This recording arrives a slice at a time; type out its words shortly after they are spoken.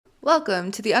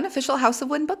Welcome to the unofficial House of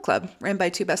Wind book club, ran by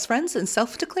two best friends and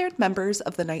self-declared members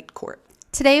of the Night Court.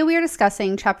 Today we are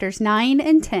discussing chapters 9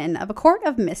 and 10 of A Court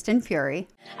of Mist and Fury.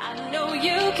 I know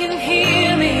you can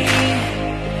hear me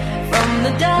from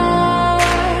the dark.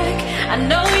 I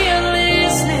know you're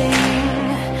listening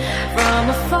from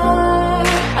afar.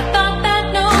 I thought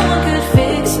that no one could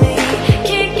fix me.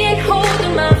 Can't get hold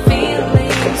of my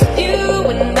feelings. With you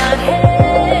in my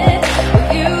head,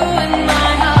 with you in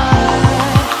my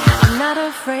heart. I'm not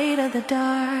afraid of the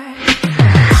dark.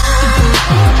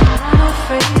 I'm not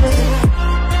afraid of the dark.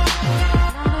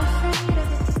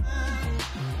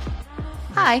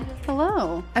 Hi.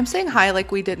 Hello. I'm saying hi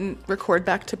like we didn't record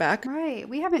back to back. Right,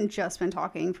 we haven't just been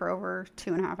talking for over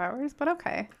 2.5 hours, but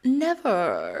okay.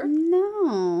 Never.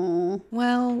 No.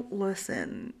 Well,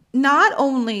 listen. Not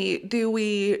only do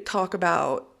we talk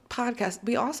about podcasts,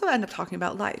 we also end up talking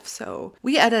about life. So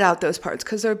we edit out those parts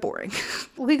because they're boring.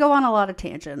 We go on a lot of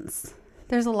tangents.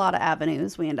 There's a lot of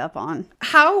avenues we end up on.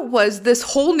 How was this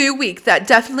whole new week that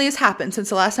definitely has happened since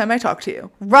the last time I talked to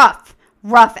you? Rough,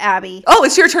 Abby. Oh,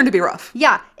 it's your turn to be rough.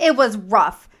 Yeah, it was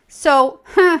rough. So,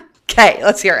 Okay,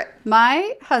 let's hear it.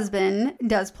 my husband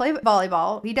does play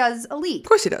volleyball. He does elite. Of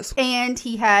course he does. And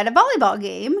he had a volleyball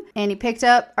game, and he picked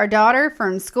up our daughter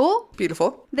from school.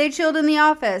 Beautiful. They chilled in the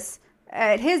office.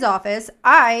 At his office,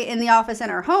 I, in the office in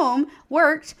our home,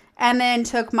 worked and then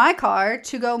took my car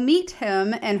to go meet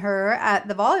him and her at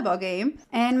the volleyball game.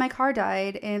 And my car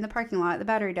died in the parking lot. The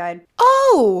battery died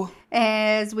Oh,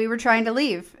 as we were trying to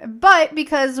leave. But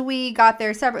because we got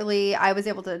there separately, I was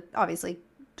able to obviously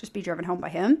just be driven home by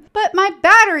him. But my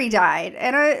battery died,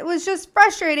 and it was just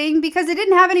frustrating because it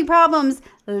didn't have any problems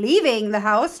leaving the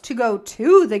house to go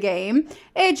to the game.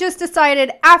 It just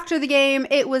decided after the game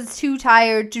it was too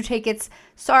tired to take its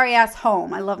sorry ass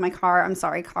home. I love my car. I'm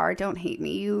sorry, car. Don't hate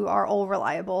me. You are all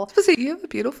reliable. you have a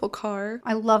beautiful car.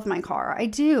 I love my car. I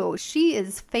do. She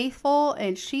is faithful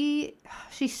and she's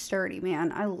sturdy,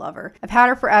 man. I love her. I've had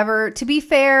her forever. To be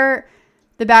fair,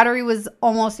 the battery was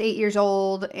almost 8 years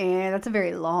old, and that's a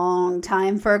very long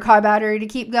time for a car battery to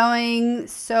keep going.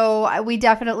 So we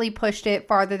definitely pushed it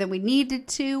farther than we needed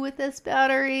to with this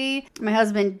battery. My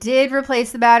husband did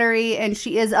replace the battery, and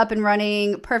she is up and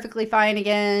running perfectly fine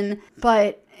again.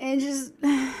 But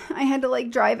I had to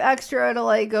drive extra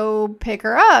to go pick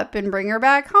her up and bring her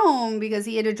back home because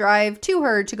he had to drive to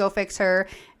her to go fix her.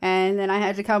 And then I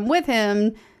had to come with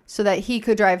him so that he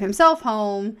could drive himself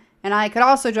home. And I could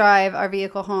also drive our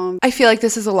vehicle home. I feel like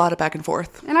this is a lot of back and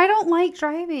forth. And I don't like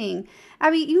driving.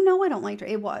 Abby, you know I don't like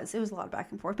driving. It was a lot of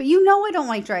back and forth. But you know I don't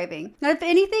like driving. Now, if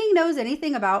anything knows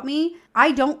anything about me,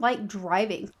 I don't like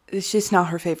driving. It's just not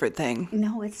her favorite thing.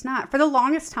 No, it's not. For the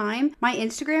longest time, my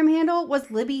Instagram handle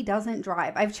was Libby Doesn't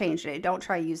Drive. I've changed it. Don't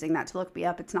try using that to look me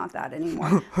up. It's not that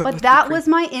anymore. But that was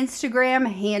my Instagram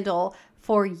handle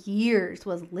for years,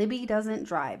 was Libby Doesn't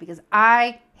Drive, because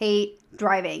I hate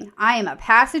driving. I am a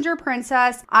passenger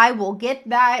princess. I will get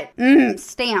that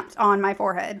stamped on my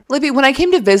forehead. Libby, when I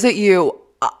came to visit you,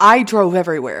 I drove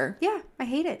everywhere. Yeah, I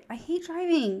hate it. I hate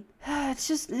driving. It's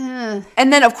just, And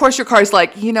then, of course, your car's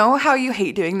like, you know how you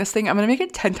hate doing this thing? I'm going to make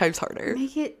it 10 times harder.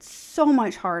 Make it so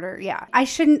much harder. Yeah. I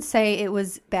shouldn't say it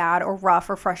was bad or rough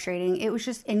or frustrating. It was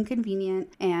just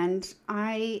inconvenient. And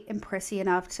I am prissy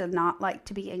enough to not like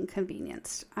to be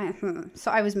inconvenienced.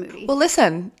 So I was moody. Well,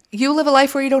 listen, you live a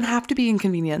life where you don't have to be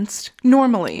inconvenienced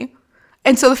normally.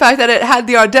 And so the fact that it had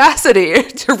the audacity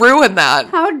to ruin that.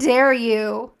 How dare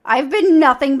you? I've been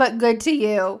nothing but good to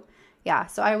you. Yeah,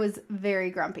 so I was very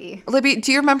grumpy. Libby,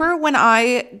 do you remember when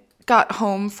I got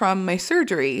home from my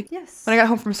surgery? Yes. When I got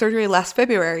home from surgery last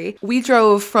February, we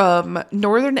drove from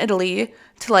northern Italy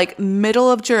to middle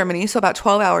of Germany, so about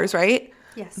 12 hours, right?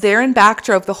 Yes. There and back,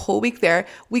 drove the whole week there.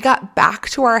 We got back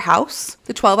to our house,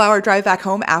 the 12-hour drive back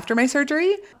home after my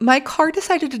surgery. My car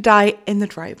decided to die in the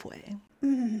driveway.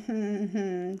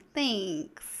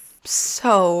 Thanks.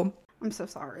 So, I'm so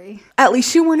sorry. at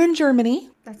least you weren't in Germany.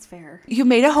 That's fair. You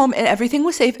made it home and everything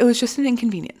was safe. It was just an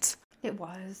inconvenience. It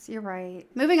was. You're right.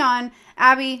 Moving on.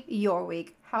 Abby, your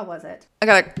week. How was it? I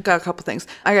got a couple things.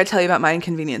 I got to tell you about my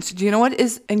inconvenience. Do you know what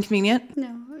is inconvenient?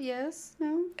 No. Yes.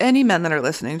 No. Any men that are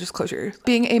listening, just close your ears.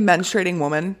 Being a menstruating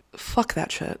woman, fuck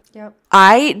that shit. Yep.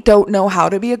 I don't know how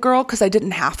to be a girl because I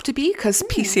didn't have to be because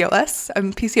PCOS.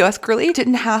 I'm PCOS girly.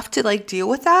 Didn't have to deal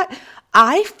with that.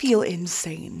 I feel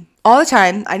insane all the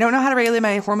time. I don't know how to regulate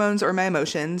my hormones or my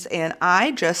emotions. And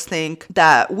I just think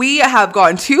that we have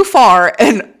gone too far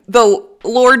in the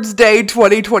Lord's Day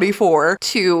 2024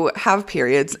 to have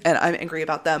periods. And I'm angry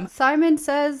about them. Simon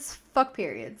says fuck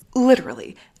periods.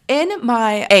 Literally. in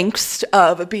my angst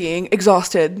of being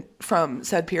exhausted from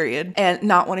said period and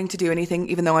not wanting to do anything,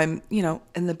 even though I'm,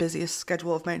 in the busiest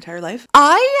schedule of my entire life,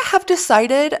 I have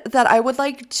decided that I would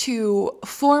like to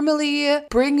formally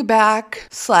bring back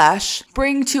 /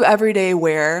 bring to everyday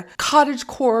wear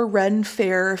cottagecore, Ren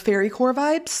Fair, fairycore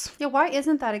vibes. Yeah, why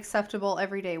isn't that acceptable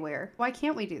everyday wear? Why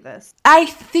can't we do this? I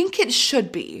think it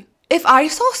should be. If I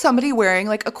saw somebody wearing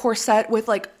like a corset with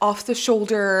like off the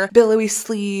shoulder, billowy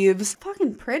sleeves,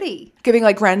 Fucking pretty. giving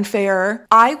like Ren Fair,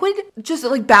 I would just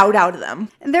like bow down to them.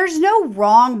 And there's no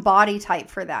wrong body type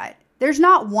for that. There's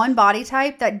not one body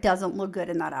type that doesn't look good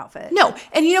in that outfit. No.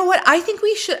 And you know what? I think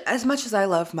we should, as much as I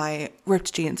love my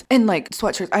ripped jeans and like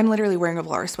sweatshirts, I'm literally wearing a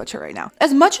Volaris sweatshirt right now.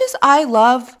 As much as I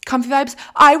love comfy vibes,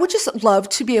 I would just love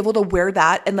to be able to wear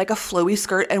that and like a flowy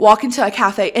skirt and walk into a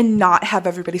cafe and not have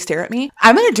everybody stare at me.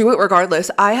 I'm going to do it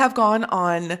regardless. I have gone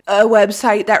on a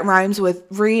website that rhymes with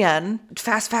Rien.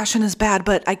 Fast fashion is bad,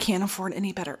 but I can't afford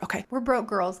any better. Okay. We're broke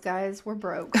girls, guys. We're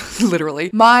broke. Literally.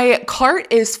 My cart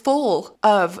is full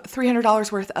of $300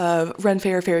 worth of Ren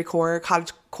Fair, fairycore,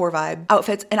 cottagecore vibe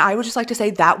outfits. And I would just like to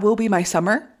say that will be my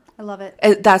summer. I love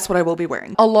it. That's what I will be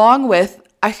wearing. Along with,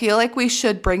 I feel like we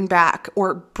should bring back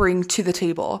or bring to the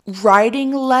table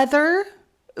riding leather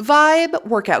vibe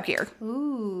workout gear.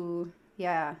 Ooh,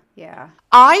 yeah.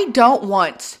 I don't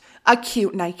want a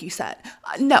cute Nike set.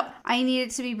 No. I need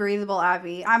it to be breathable,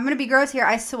 Abby. I'm going to be gross here.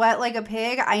 I sweat like a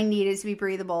pig. I need it to be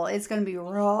breathable. It's going to be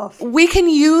rough. We can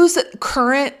use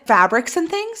current fabrics and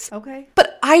things. Okay.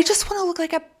 But I just want to look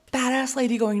like a badass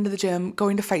lady going to the gym,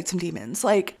 going to fight some demons.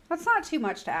 Like, That's not too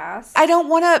much to ask. I don't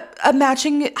want a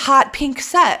matching hot pink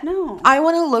set. No. I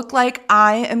want to look like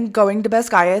I am going to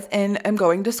Besguyeth and am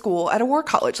going to school at a war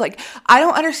college. Like, I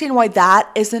don't understand why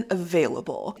that isn't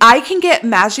available. I can get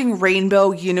matching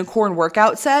rainbow unicorn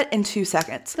workout set in 2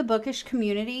 seconds. The bookish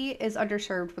community is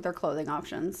underserved with their clothing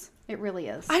options. It really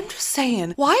is. I'm just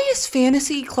saying, why is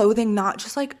fantasy clothing not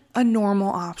just like a normal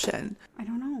option? I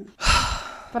don't know.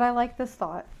 But I like this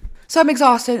thought. So I'm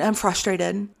exhausted. I'm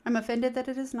frustrated. I'm offended that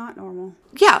it is not normal.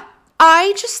 Yeah.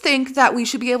 I just think that we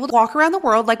should be able to walk around the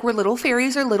world like we're little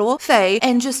fairies or little fae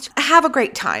and just have a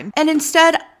great time. And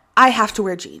instead, I have to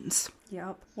wear jeans.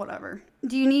 Yep, whatever.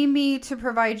 Do you need me to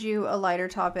provide you a lighter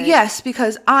topic? Yes,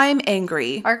 because I'm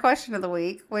angry. Our question of the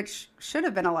week, which should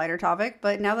have been a lighter topic,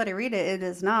 but now that I read it, it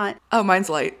is not. Oh, mine's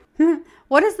light.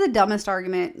 What is the dumbest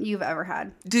argument you've ever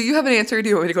had? Do you have an answer or do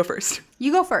you want me to go first?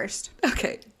 You go first.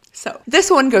 Okay. So this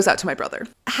one goes out to my brother.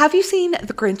 Have you seen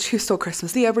The Grinch Who Stole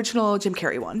Christmas, the original Jim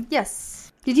Carrey one?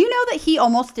 Yes. Did you know that he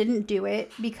almost didn't do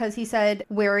it because he said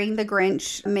wearing the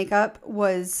Grinch makeup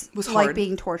was like hard.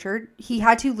 being tortured? He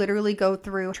had to literally go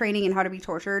through training in how to be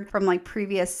tortured from like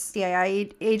previous CIA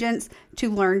agents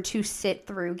to learn to sit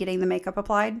through getting the makeup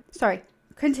applied. Sorry.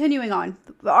 Continuing on.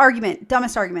 Argument.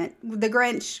 Dumbest argument. The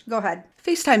Grinch. Go ahead.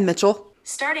 FaceTime Mitchell.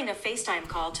 Starting a FaceTime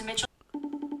call to Mitchell.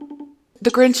 The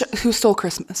Grinch Who Stole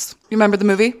Christmas. You remember the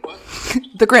movie? What?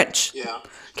 The Grinch. Yeah.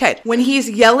 Okay. When he's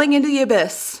yelling into the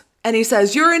abyss and he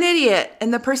says, "You're an idiot,"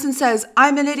 and the person says,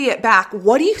 "I'm an idiot" back,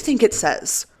 what do you think it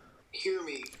says? Hear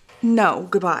me. No,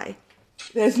 goodbye.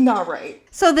 That's not right.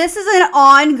 So this is an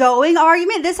ongoing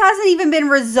argument? This hasn't even been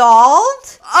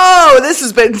resolved? Oh, this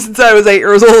has been since I was 8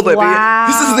 years old, Libby. Wow.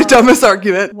 This is the dumbest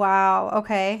argument. Wow.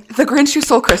 Okay. The Grinch Who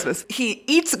Stole Christmas. He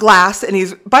eats glass and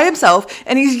he's by himself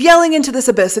and he's yelling into this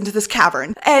abyss, into this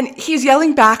cavern. And he's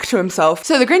yelling back to himself.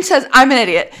 So the Grinch says, "I'm an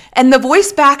idiot." And the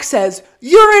voice back says,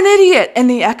 "You're an idiot." And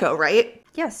the echo, right?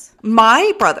 Yes.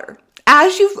 My brother,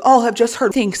 as you all have just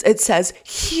heard, thinks it says,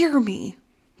 "Hear me"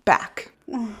 back.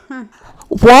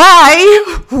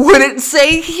 Why would it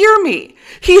say "hear me"?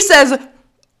 He says,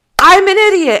 "I'm an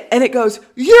idiot," and it goes,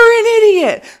 "You're an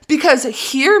idiot," because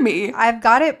 "hear me." I've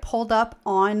got it pulled up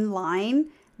online.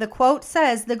 The quote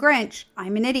says, "The Grinch,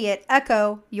 I'm an idiot.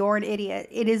 Echo, you're an idiot."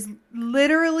 It is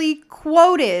literally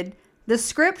quoted. The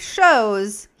script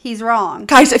shows he's wrong.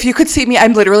 Guys, if you could see me,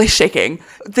 I'm literally shaking.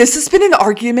 This has been an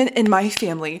argument in my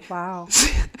family. Wow.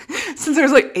 Since I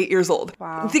was like 8 years old.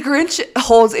 Wow. The Grinch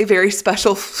holds a very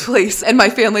special place in my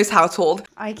family's household.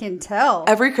 I can tell.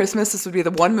 Every Christmas, this would be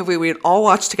the one movie we'd all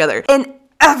watch together. And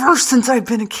ever since I've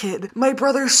been a kid, my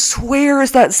brother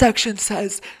swears that section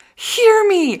says, "Hear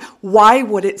me." Why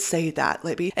would it say that,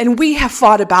 Libby? And we have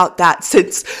fought about that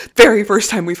since very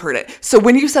first time we've heard it. So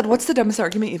when you said, "What's the dumbest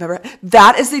argument you've ever had?"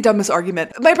 That is the dumbest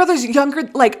argument. My brother's younger,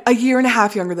 like a year and a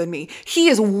half younger than me. He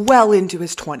is well into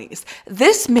his 20s.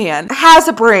 This man has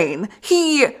a brain.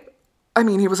 He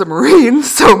was a Marine,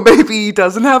 so maybe he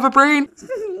doesn't have a brain.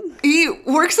 He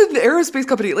works in the aerospace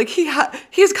company. Like he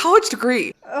has a college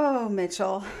degree. Oh,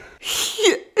 Mitchell.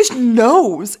 He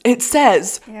knows. It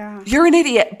says, Yeah. you're an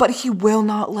idiot, but he will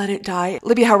not let it die.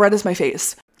 Libby, how red is my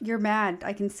face? You're mad.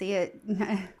 I can see it.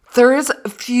 There's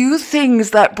few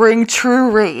things that bring true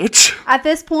rage. At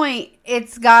this point,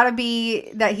 it's got to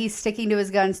be that he's sticking to his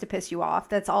guns to piss you off.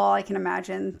 That's all I can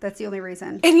imagine. That's the only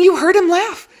reason. And you heard him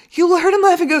laugh. You heard him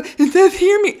laugh and go, it does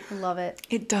hear me. I love it.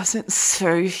 It doesn't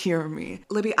say hear me.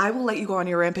 Libby, I will let you go on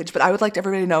your rampage, but I would like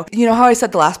everybody to know, you know how I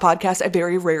said the last podcast, I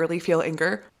very rarely feel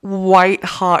anger? White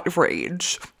hot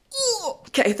rage.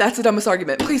 Okay, that's the dumbest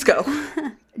argument. Please go.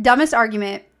 Dumbest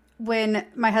argument. When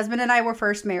my husband and I were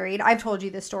first married, I've told you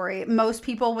this story. Most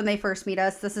people, when they first meet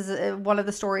us, this is one of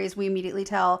the stories we immediately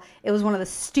tell. It was one of the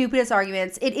stupidest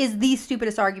arguments. It is the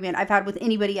stupidest argument I've had with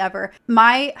anybody ever.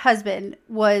 My husband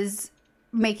was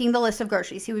making the list of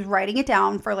groceries. He was writing it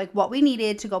down for like what we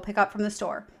needed to go pick up from the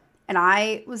store. And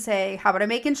I would say, how about I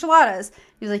make enchiladas?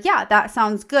 He was like, yeah, that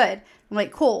sounds good. I'm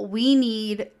like, cool. We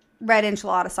need red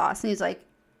enchilada sauce. And he's like,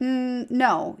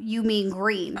 no, you mean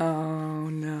green. Oh,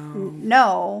 no.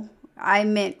 No, I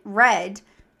meant red.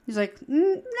 He's like,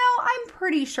 no, I'm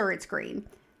pretty sure it's green.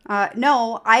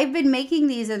 No, I've been making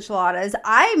these enchiladas.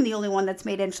 I'm the only one that's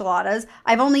made enchiladas.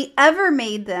 I've only ever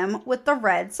made them with the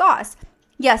red sauce.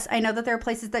 Yes, I know that there are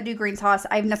places that do green sauce.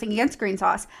 I have nothing against green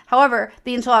sauce. However,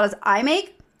 the enchiladas I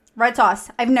make, red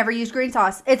sauce. I've never used green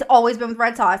sauce. It's always been with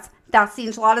red sauce. That's the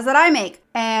enchiladas that I make.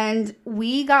 And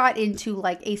we got into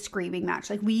like a screaming match.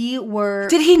 Like we were...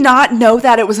 Did he not know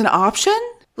that it was an option?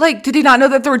 Like, did he not know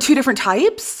that there were two different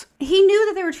types? He knew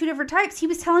that there were two different types. He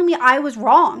was telling me I was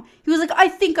wrong. He was like, I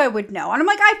think I would know. And I'm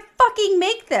like, I fucking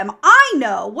make them. I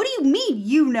know. What do you mean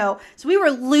you know? So we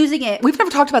were losing it. We've never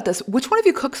talked about this. Which one of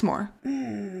you cooks more?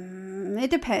 It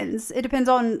depends. It depends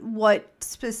on what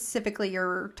specifically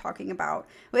you're talking about.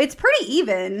 It's pretty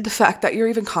even. The fact that you're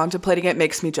even contemplating it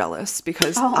makes me jealous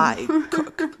because I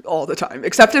cook all the time.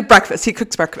 Except at breakfast. He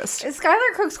cooks breakfast.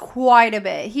 Skylar cooks quite a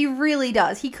bit. He really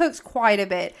does. He cooks quite a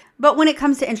bit. But when it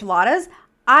comes to enchiladas,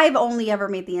 I've only ever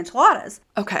made the enchiladas.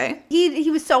 Okay. He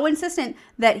was so insistent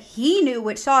that he knew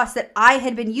which sauce that I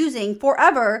had been using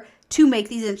forever to make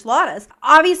these enchiladas.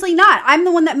 Obviously not. I'm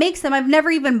the one that makes them. I've never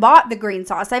even bought the green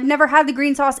sauce. I've never had the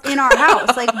green sauce in our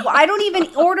house. Like, I don't even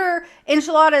order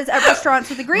enchiladas at restaurants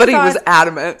with the green sauce. But he was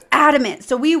adamant. Adamant.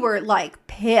 So we were like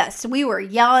pissed. We were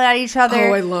yelling at each other.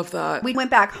 Oh, I love that. We went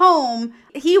back home.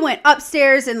 He went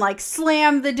upstairs and like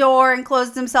slammed the door and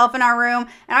closed himself in our room.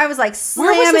 And I was like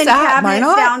slamming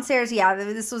cabinets downstairs. Yeah,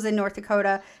 this was in North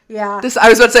Dakota. Yeah. I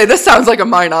was about to say, this sounds like a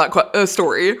Minot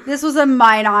story. This was a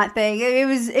Minot thing.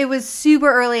 It was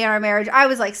super early in our marriage. I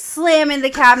was like slamming the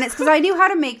cabinets because I knew how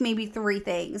to make maybe four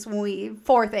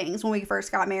things when we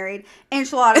first got married.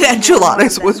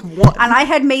 Enchiladas was one. And I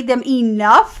had made them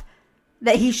enough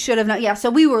that he should have known. Yeah, so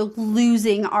we were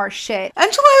losing our shit.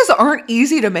 Enchiladas aren't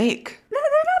easy to make. No,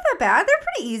 they're not that bad. They're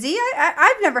pretty easy.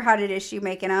 I've never had an issue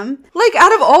making them. Like,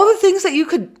 out of all the things that you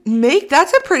could make,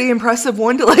 that's a pretty impressive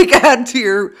one to, like, add to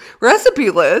your recipe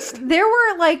list. There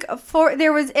were, like,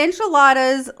 there was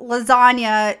enchiladas,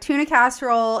 lasagna, tuna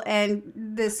casserole, and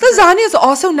this... Lasagna is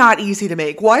also not easy to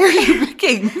make. Why are you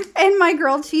making? And my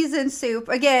grilled cheese and soup.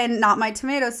 Again, not my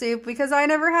tomato soup, because I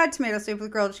never had tomato soup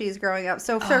with grilled cheese growing up.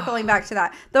 So, circling back to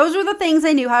that. Those were the things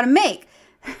I knew how to make.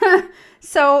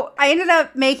 So I ended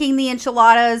up making the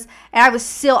enchiladas, and I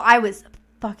was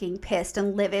fucking pissed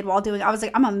and livid while doing it. I was like,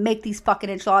 I'm gonna make these fucking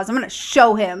enchiladas. I'm gonna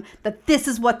show him that this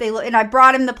is what they look. And I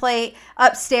brought him the plate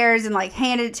upstairs and like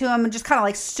handed it to him and just kind of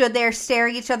like stood there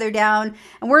staring each other down.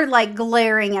 And we're like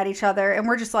glaring at each other, and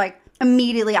we're just like,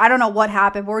 immediately, I don't know what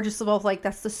happened. We're just both like,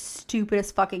 that's the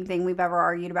stupidest fucking thing we've ever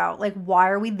argued about. Like, why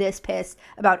are we this pissed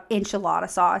about enchilada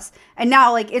sauce? And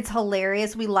now, like, it's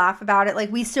hilarious. We laugh about it.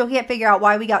 Like, we still can't figure out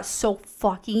why we got so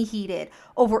fucking heated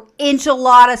over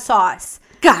enchilada sauce.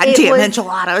 Goddamn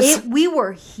enchiladas. We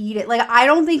were heated. Like, I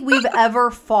don't think we've ever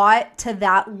fought to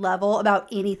that level about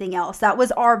anything else. That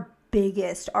was our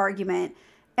biggest argument.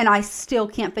 And I still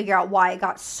can't figure out why it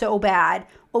got so bad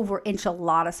over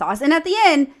enchilada sauce. And at the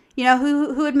end, you know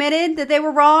who admitted that they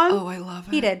were wrong? Oh, I love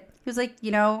it. He did. He was like,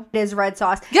 it is red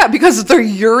sauce. Yeah, because they're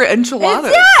your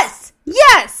enchiladas.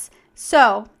 Yes.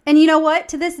 So, and you know what?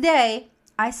 To this day,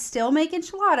 I still make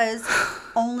enchiladas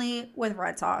only with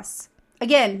red sauce.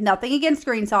 Again, nothing against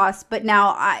green sauce, but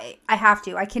now I have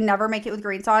to. I can never make it with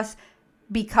green sauce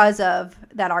because of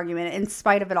that argument, in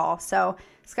spite of it all. So,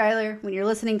 Skylar, when you're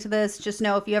listening to this, just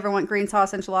know if you ever want green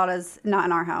sauce enchiladas, not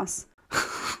in our house.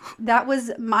 That was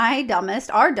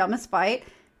our dumbest fight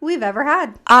we've ever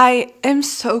had. I am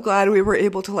so glad we were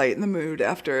able to lighten the mood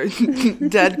after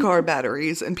dead car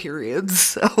batteries and periods.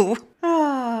 So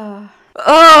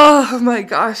Oh my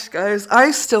gosh, guys.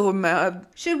 I still am mad.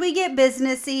 Should we get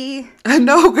businessy? I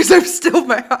know, because I'm still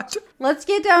mad. Let's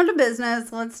get down to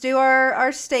business. Let's do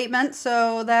our statement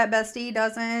so that Bestie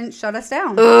doesn't shut us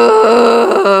down.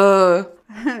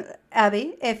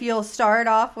 Abby, if you'll start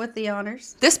off with the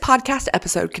honors. This podcast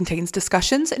episode contains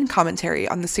discussions and commentary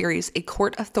on the series A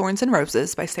Court of Thorns and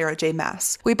Roses by Sarah J.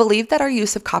 Maas. We believe that our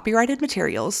use of copyrighted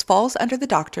materials falls under the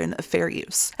doctrine of fair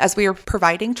use, as we are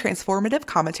providing transformative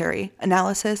commentary,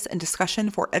 analysis, and discussion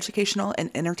for educational and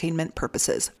entertainment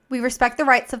purposes. We respect the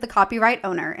rights of the copyright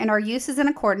owner, and our use is in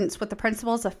accordance with the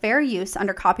principles of fair use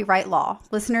under copyright law.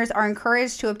 Listeners are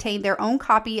encouraged to obtain their own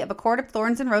copy of A Court of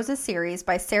Thorns and Roses series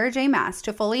by Sarah J. Maas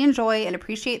to fully enjoy and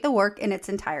appreciate the work in its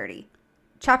entirety.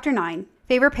 Chapter 9.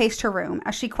 Favor paced her room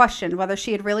as she questioned whether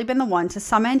she had really been the one to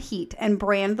summon heat and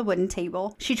brand the wooden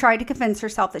table. She tried to convince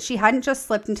herself that she hadn't just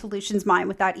slipped into Lucian's mind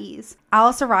with that ease.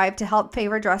 Alice arrived to help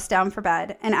Favor dress down for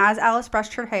bed, and as Alice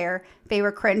brushed her hair,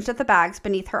 Favor cringed at the bags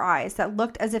beneath her eyes that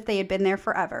looked as if they had been there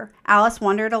forever. Alice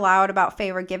wondered aloud about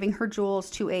Favor giving her jewels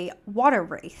to a water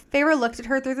wraith. Favor looked at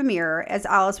her through the mirror as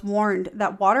Alice warned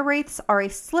that water wraiths are a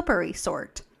slippery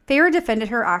sort. Favor defended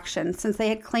her actions since they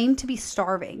had claimed to be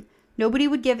starving. Nobody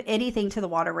would give anything to the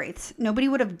water wraiths. Nobody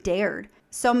would have dared.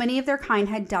 So many of their kind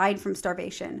had died from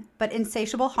starvation, but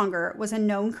insatiable hunger was a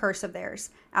known curse of theirs,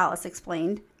 Alice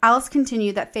explained. Alice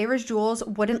continued that Favor's jewels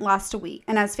wouldn't last a week,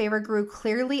 and as Favor grew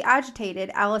clearly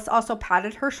agitated, Alice also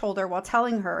patted her shoulder while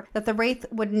telling her that the wraith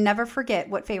would never forget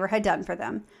what Favor had done for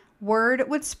them. Word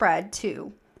would spread,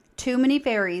 too. Too many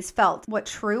fairies felt what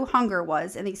true hunger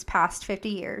was in these past 50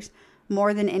 years.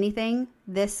 More than anything,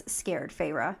 this scared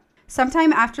Feyre.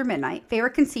 Sometime after midnight,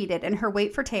 Feyre conceded in her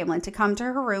wait for Tamlin to come to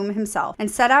her room himself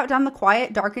and set out down the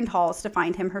quiet, darkened halls to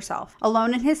find him herself.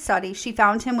 Alone in his study, she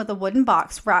found him with a wooden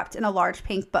box wrapped in a large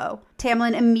pink bow.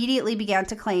 Tamlin immediately began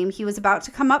to claim he was about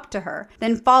to come up to her,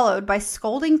 then followed by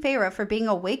scolding Feyre for being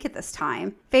awake at this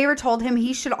time. Feyre told him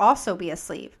he should also be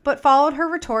asleep, but followed her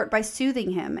retort by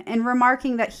soothing him and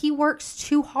remarking that he works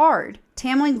too hard.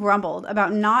 Tamlin grumbled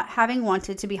about not having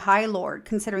wanted to be High Lord,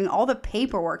 considering all the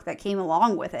paperwork that came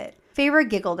along with it. Feyre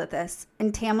giggled at this,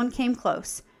 and Tamlin came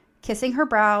close, kissing her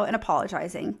brow and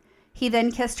apologizing. He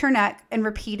then kissed her neck and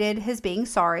repeated his being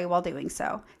sorry while doing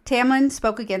so. Tamlin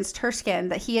spoke against her skin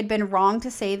that he had been wrong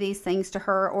to say these things to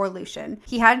her or Lucian.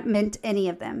 He hadn't meant any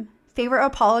of them. Feyre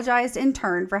apologized in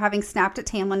turn for having snapped at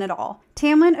Tamlin at all.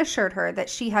 Tamlin assured her that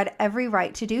she had every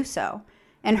right to do so.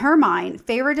 In her mind,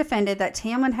 Feyre defended that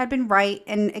Tamlin had been right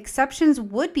and exceptions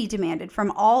would be demanded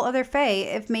from all other fae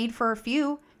if made for a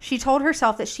few. She told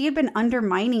herself that she had been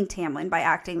undermining Tamlin by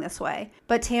acting this way,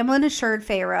 but Tamlin assured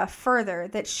Feyre further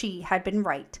that she had been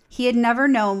right. He had never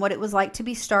known what it was like to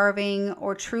be starving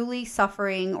or truly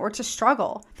suffering or to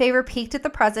struggle. Feyre peeked at the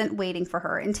present waiting for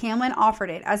her, and Tamlin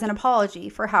offered it as an apology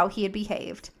for how he had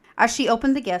behaved. As she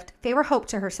opened the gift, Feyre hoped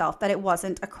to herself that it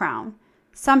wasn't a crown.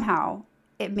 Somehow,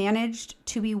 it managed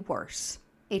to be worse.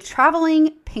 A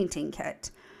traveling painting kit.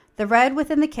 The red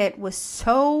within the kit was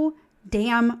so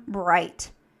damn bright.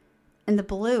 And the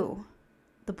blue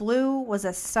was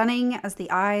as stunning as the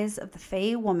eyes of the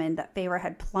Fey woman that Feyre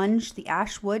had plunged the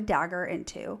ashwood dagger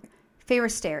into. Feyre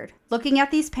stared. Looking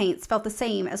at these paints felt the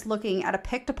same as looking at a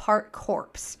picked-apart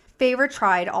corpse. Feyre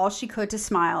tried all she could to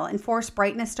smile and force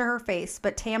brightness to her face,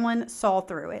 but Tamlin saw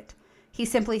through it. He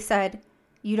simply said,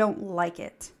 "You don't like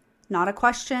it." Not a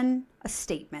question, a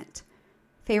statement.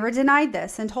 Feyre denied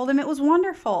this and told him it was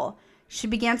wonderful. She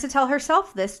began to tell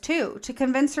herself this too, to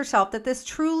convince herself that this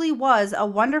truly was a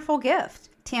wonderful gift.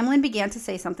 Tamlin began to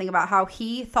say something about how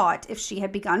he thought if she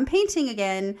had begun painting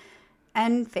again,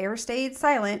 and Feyre stayed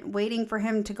silent, waiting for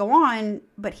him to go on,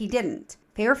 but he didn't.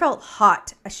 Feyre felt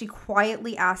hot as she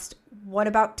quietly asked, what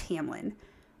about Tamlin?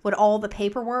 Would all the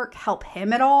paperwork help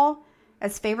him at all?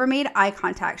 As Feyre made eye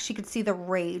contact, she could see the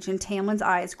rage in Tamlin's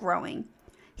eyes growing.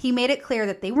 He made it clear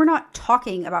that they were not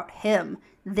talking about him.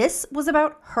 This was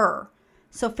about her.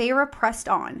 So Feyre pressed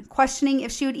on, questioning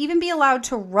if she would even be allowed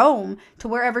to roam to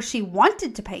wherever she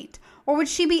wanted to paint, or would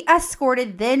she be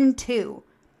escorted then too?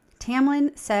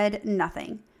 Tamlin said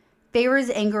nothing. Feyre's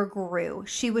anger grew.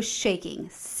 She was shaking,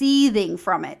 seething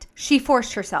from it. She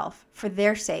forced herself, for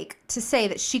their sake, to say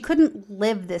that she couldn't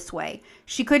live this way.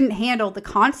 She couldn't handle the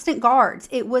constant guards.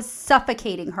 It was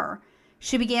suffocating her.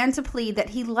 She began to plead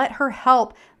that he let her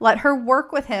help, let her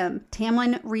work with him.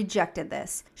 Tamlin rejected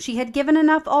this. She had given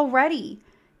enough already.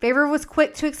 Feyre was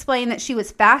quick to explain that she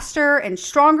was faster and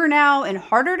stronger now and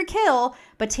harder to kill,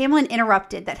 but Tamlin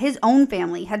interrupted that his own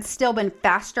family had still been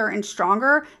faster and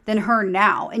stronger than her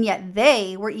now, and yet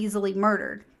they were easily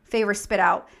murdered. Feyre spit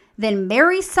out, "Then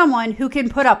marry someone who can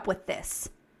put up with this."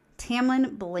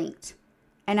 Tamlin blinked.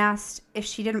 and asked if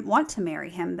she didn't want to marry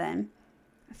him then.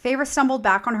 Feyre stumbled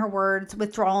back on her words,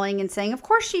 withdrawing and saying of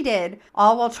course she did,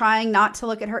 all while trying not to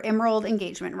look at her emerald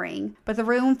engagement ring. But the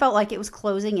room felt like it was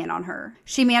closing in on her.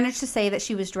 She managed to say that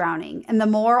she was drowning, and the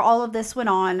more all of this went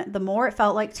on, the more it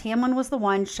felt like Tamlin was the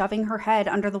one shoving her head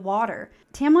under the water.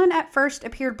 Tamlin at first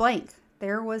appeared blank.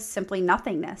 There was simply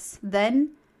nothingness.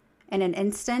 Then, in an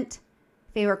instant,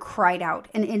 Feyre cried out,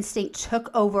 and instinct took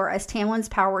over as Tamlin's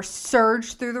power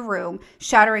surged through the room,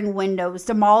 shattering windows,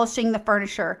 demolishing the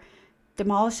furniture,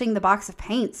 demolishing the box of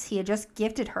paints he had just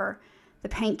gifted her. The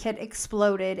paint kit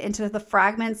exploded into the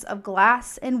fragments of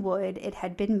glass and wood it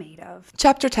had been made of.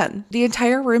 Chapter 10. The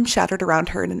entire room shattered around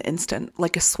her in an instant,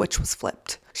 like a switch was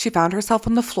flipped. She found herself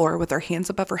on the floor with her hands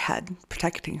above her head,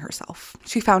 protecting herself.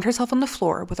 Tamlin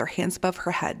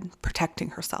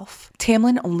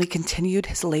only continued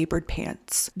his labored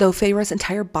pants. Though Feyre's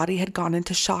entire body had gone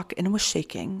into shock and was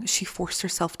shaking, she forced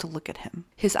herself to look at him.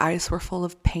 His eyes were full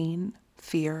of pain,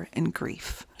 fear, and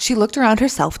grief. She looked around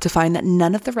herself to find that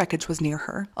none of the wreckage was near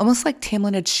her, almost like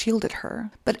Tamlin had shielded her.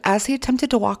 But as he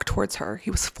attempted to walk towards her, he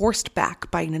was forced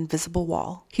back by an invisible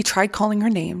wall. He tried calling her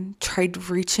name, tried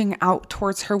reaching out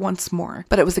towards her once more,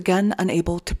 but it was again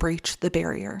unable to breach the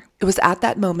barrier. It was at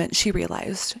that moment she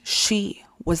realized she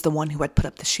was the one who had put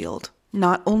up the shield.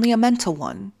 Not only a mental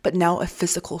one, but now a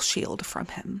physical shield from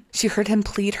him. She heard him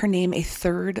plead her name a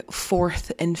third,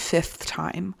 fourth, and fifth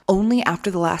time. Only after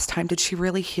the last time did she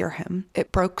really hear him.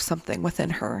 It broke something within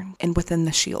her and within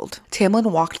the shield.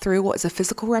 Tamlin walked through what was a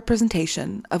physical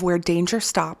representation of where danger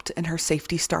stopped and her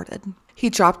safety started. He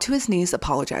dropped to his knees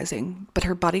apologizing, but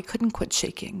her body couldn't quit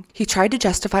shaking. He tried to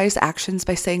justify his actions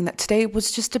by saying that today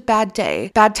was just a bad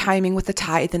day, bad timing with the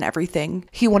tithe and everything.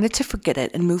 He wanted to forget it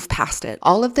and move past it.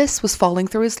 All of this was falling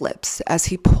through his lips as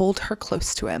he pulled her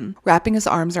close to him, wrapping his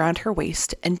arms around her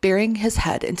waist and burying his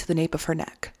head into the nape of her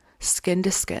neck. Skin to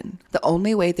skin, the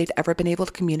only way they'd ever been able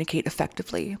to communicate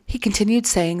effectively. He continued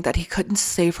saying that he couldn't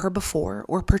save her before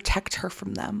or protect her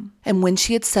from them. And when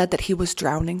she had said that he was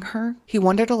drowning her, he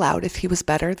wondered aloud if he was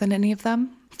better than any of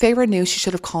them. Feyre knew she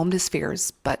should have calmed his fears,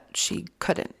 but she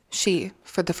couldn't. She,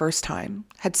 for the first time,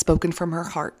 had spoken from her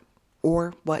heart,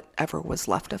 or whatever was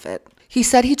left of it. He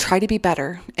said he tried to be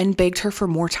better and begged her for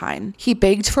more time. He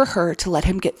begged for her to let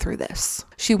him get through this.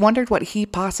 She wondered what he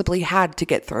possibly had to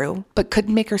get through, but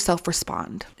couldn't make herself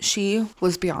respond. She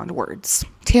was beyond words.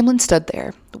 Tamlin stood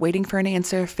there, waiting for an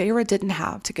answer Feyre didn't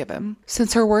have to give him.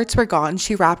 Since her words were gone,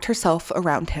 she wrapped herself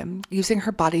around him, using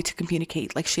her body to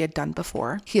communicate like she had done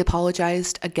before. He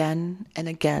apologized again and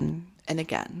again and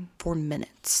again for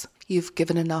minutes. "You've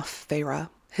given enough, Feyre."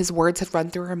 His words had run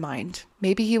through her mind.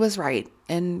 Maybe he was right,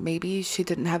 and maybe she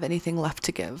didn't have anything left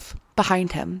to give.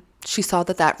 Behind him, she saw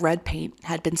that red paint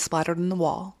had been splattered on the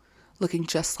wall, looking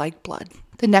just like blood.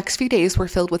 The next few days were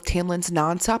filled with Tamlin's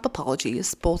nonstop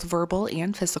apologies, both verbal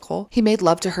and physical. He made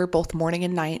love to her both morning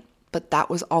and night, but that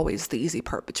was always the easy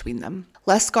part between them.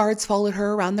 Less guards followed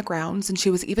her around the grounds, and she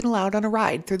was even allowed on a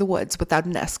ride through the woods without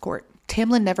an escort.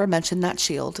 Tamlin never mentioned that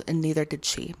shield, and neither did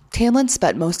she. Tamlin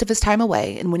spent most of his time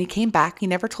away, and when he came back, he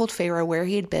never told Feyre where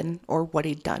he had been or what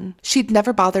he'd done. She'd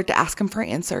never bothered to ask him for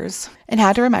answers, and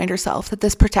had to remind herself that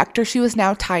this protector she was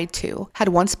now tied to had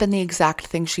once been the exact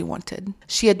thing she wanted.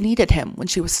 She had needed him when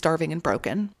she was starving and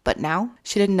broken, but now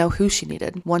she didn't know who she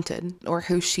needed, wanted, or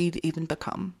who she'd even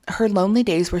become. Her lonely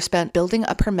days were spent building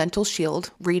up her mental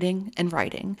shield, reading and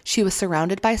writing. She was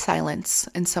surrounded by silence,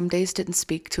 and some days didn't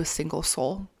speak to a single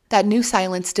soul. That new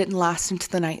silence didn't last into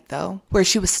the night, though, where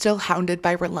she was still hounded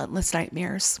by relentless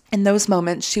nightmares. In those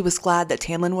moments, she was glad that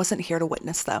Tamlin wasn't here to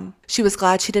witness them. She was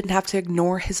glad she didn't have to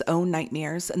ignore his own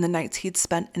nightmares and the nights he'd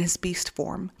spent in his beast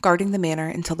form, guarding the manor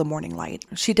until the morning light.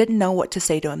 She didn't know what to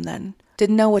say to him then.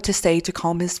 Didn't know what to say to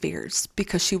calm his fears,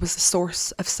 because she was the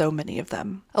source of so many of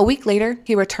them. A week later,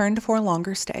 he returned for a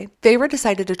longer stay. Feyre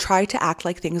decided to try to act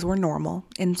like things were normal,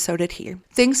 and so did he.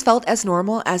 Things felt as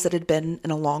normal as it had been in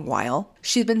a long while.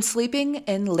 She'd been sleeping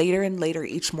in later and later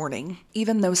each morning,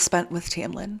 even those spent with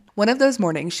Tamlin. One of those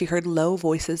mornings, she heard low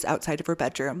voices outside of her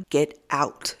bedroom. "Get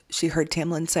out," she heard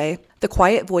Tamlin say. The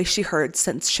quiet voice she heard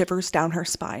sent shivers down her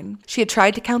spine. She had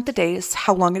tried to count the days,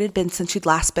 how long it had been since she'd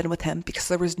last been with him, because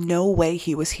there was no way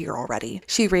he was here already.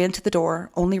 She ran to the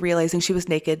door, only realizing she was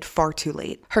naked far too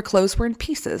late. Her clothes were in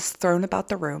pieces, thrown about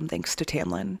the room thanks to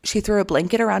Tamlin. She threw a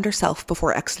blanket around herself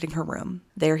before exiting her room.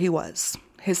 There he was,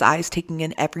 his eyes taking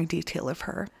in every detail of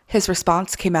her. His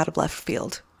response came out of left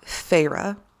field.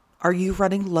 "Feyre, are you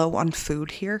running low on food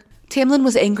here?" Tamlin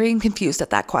was angry and confused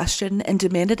at that question and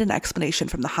demanded an explanation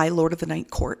from the High Lord of the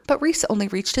Night Court, but Rhys only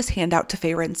reached his hand out to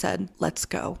Feyre and said, "Let's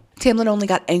go." Tamlin only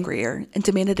got angrier and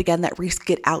demanded again that Rhys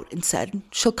get out and said,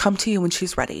 "She'll come to you when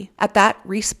she's ready." At that,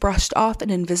 Rhys brushed off an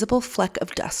invisible fleck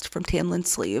of dust from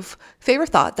Tamlin's sleeve. Feyre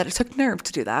thought that it took nerve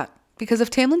to do that, because if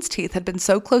Tamlin's teeth had been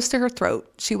so close to her throat,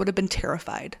 she would have been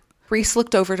terrified. Rhys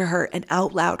looked over to her and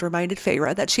out loud reminded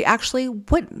Feyre that she actually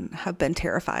wouldn't have been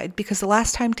terrified, because the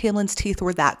last time Tamlin's teeth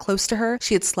were that close to her,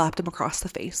 she had slapped him across the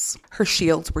face. Her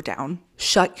shields were down.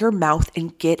 "Shut your mouth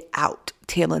and get out,"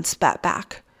 Tamlin spat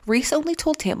back. Rhys only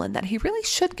told Tamlin that he really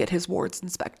should get his wards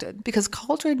inspected, because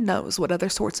Cauldron knows what other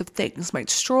sorts of things might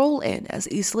stroll in as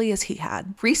easily as he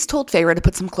had. Rhys told Feyre to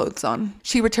put some clothes on.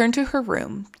 She returned to her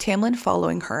room, Tamlin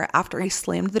following her after he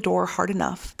slammed the door hard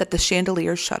enough that the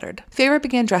chandeliers shuddered. Feyre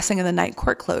began dressing in the night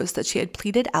court clothes that she had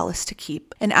pleaded Alice to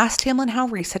keep, and asked Tamlin how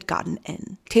Rhys had gotten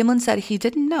in. Tamlin said he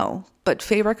didn't know, but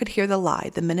Feyre could hear the lie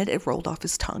the minute it rolled off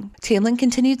his tongue. Tamlin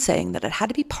continued saying that it had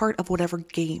to be part of whatever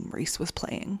game Rhys was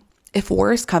playing. "If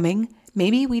war is coming,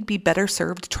 maybe we'd be better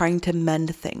served trying to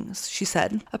mend things," she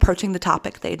said, approaching the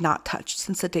topic they had not touched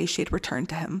since the day she had returned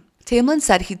to him. Tamlin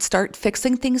said he'd start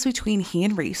fixing things between he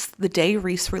and Rhys the day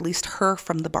Rhys released her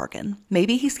from the bargain.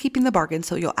 "Maybe he's keeping the bargain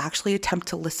so you'll actually attempt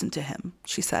to listen to him,"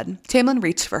 she said. Tamlin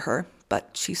reached for her, but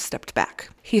she stepped back.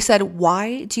 He said,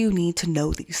 "Why do you need to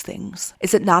know these things?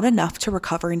 Is it not enough to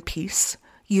recover in peace?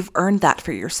 You've earned that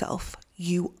for yourself.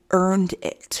 You earned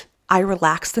it. I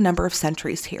relaxed the number of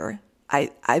sentries here.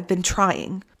 I've been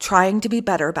trying to be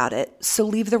better about it, so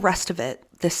leave the rest of it.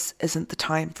 This isn't the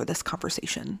time for this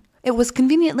conversation." It was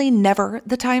conveniently never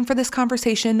the time for this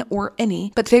conversation or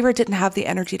any, but Feyre didn't have the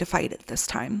energy to fight it this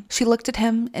time. She looked at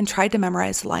him and tried to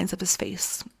memorize the lines of his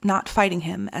face, not fighting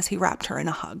him as he wrapped her in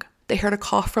a hug. They heard a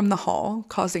cough from the hall,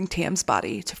 causing Tam's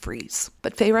body to freeze.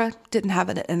 But Feyre didn't have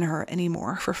it in her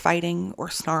anymore for fighting or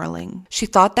snarling. She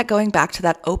thought that going back to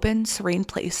that open, serene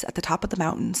place at the top of the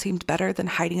mountain seemed better than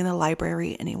hiding in the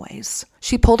library anyways.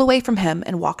 She pulled away from him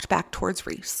and walked back towards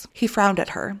Rhys. He frowned at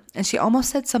her, and she almost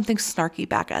said something snarky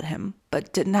back at him,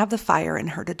 but didn't have the fire in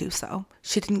her to do so.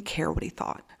 She didn't care what he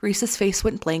thought. Rhys's face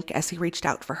went blank as he reached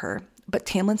out for her, but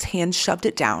Tamlin's hand shoved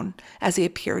it down as he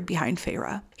appeared behind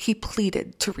Feyre. He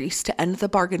pleaded to Rhys to end the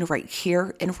bargain right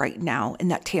here and right now,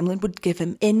 and that Tamlin would give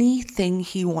him anything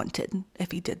he wanted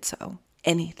if he did so.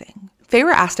 Anything.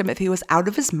 Feyre asked him if he was out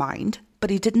of his mind,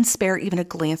 but he didn't spare even a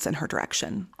glance in her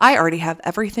direction. "I already have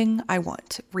everything I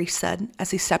want," Rhys said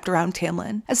as he stepped around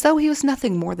Tamlin, as though he was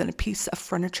nothing more than a piece of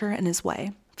furniture in his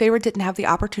way. Feyre didn't have the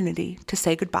opportunity to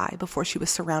say goodbye before she was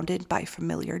surrounded by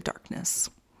familiar darkness.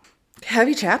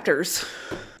 Heavy chapters.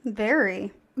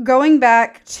 Very. Going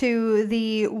back to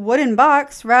the wooden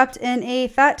box wrapped in a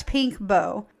fat pink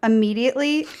bow.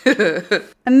 Immediately,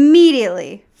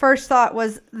 first thought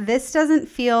was, this doesn't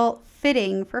feel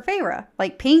fitting for Feyre.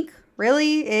 Like pink?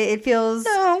 Really? It feels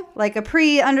like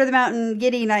a under the mountain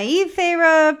giddy naive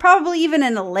Feyre, probably even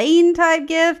an Elaine type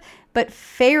gift. But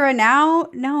Feyre now,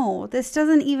 no, this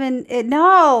doesn't even,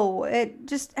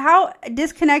 how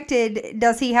disconnected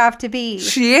does he have to be?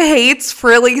 She hates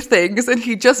frilly things and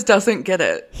he just doesn't get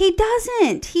it. He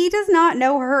doesn't. He does not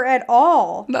know her at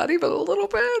all. Not even a little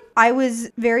bit. I was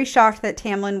very shocked that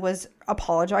Tamlin was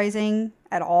apologizing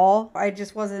at all. I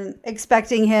just wasn't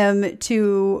expecting him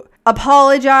to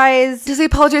apologize. Does he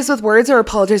apologize with words or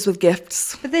apologize with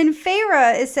gifts? But then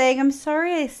Feyre is saying, "I'm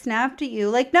sorry I snapped at you."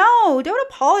 Like, no, don't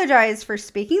apologize for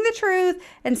speaking the truth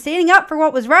and standing up for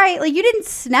what was right. Like, you didn't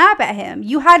snap at him.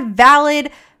 You had valid,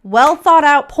 well thought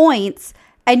out points,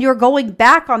 and you're going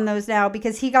back on those now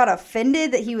because he got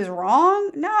offended that he was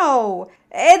wrong? No.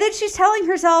 And then she's telling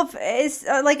herself, is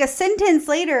like a sentence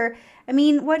later, I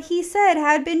mean, what he said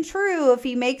had been true if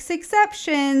he makes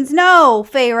exceptions. No,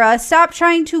 Feyre, stop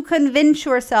trying to convince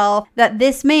yourself that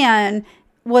this man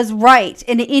was right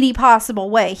in any possible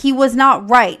way. He was not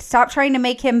right. Stop trying to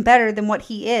make him better than what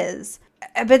he is.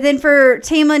 But then for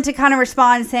Tamlin to kind of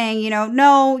respond saying,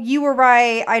 no, you were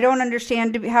right. I don't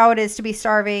understand how it is to be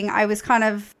starving. I was kind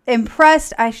of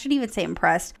impressed. I shouldn't even say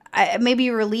impressed. Maybe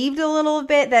relieved a little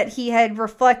bit that he had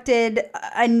reflected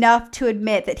enough to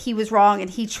admit that he was wrong and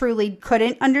he truly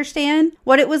couldn't understand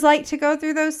what it was like to go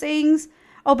through those things.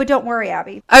 Oh, but don't worry,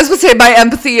 Abby. I was going to say my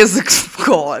empathy is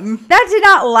gone. That did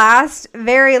not last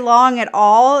very long at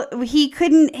all. He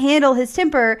couldn't handle his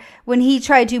temper when he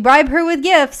tried to bribe her with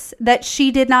gifts that she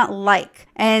did not like.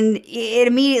 And it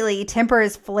immediately, temper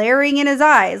is flaring in his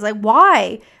eyes. Like,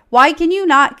 why? Why can you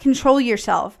not control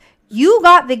yourself? You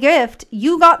got the gift.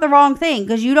 You got the wrong thing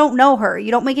because you don't know her.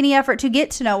 You don't make any effort to get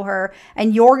to know her.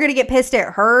 And you're going to get pissed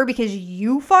at her because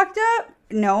you fucked up?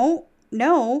 No.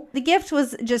 No, the gift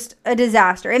was just a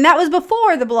disaster. And that was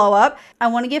before the blow up. I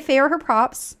want to give Feyre her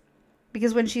props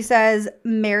because when she says,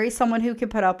 marry someone who can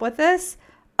put up with this.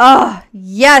 Oh,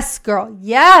 yes, girl.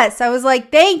 Yes. I was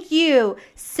like, thank you.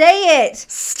 Say it.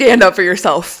 Stand up for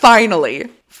yourself. Finally.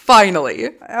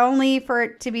 Only for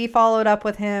it to be followed up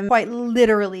with him quite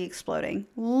literally exploding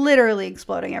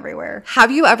everywhere. Have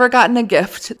you ever gotten a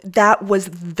gift that was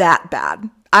that bad?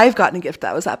 I've gotten a gift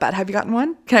that was that bad. Have you gotten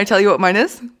one? Can I tell you what mine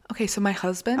is? Okay, so my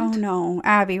husband. Oh no,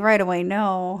 Abby, right away,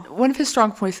 no. One of his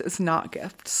strong points is not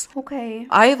gifts. Okay.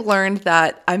 I've learned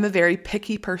that I'm a very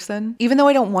picky person. Even though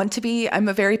I don't want to be, I'm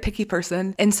a very picky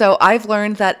person. And so I've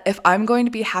learned that if I'm going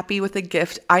to be happy with a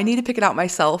gift, I need to pick it out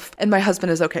myself. And my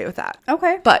husband is okay with that.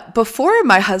 Okay. But before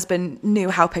my husband knew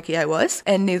how picky I was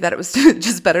and knew that it was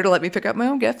just better to let me pick out my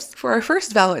own gifts, for our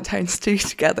first Valentine's Day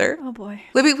together. Oh boy.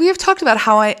 Libby, we have talked about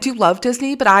how I do love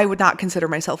Disney, but I would not consider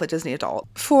myself a Disney adult.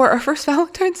 For our first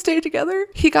Valentine's Day together,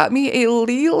 he got me a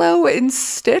Lilo and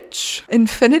Stitch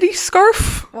infinity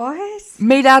scarf. What?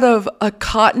 Made out of a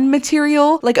cotton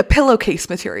material, like a pillowcase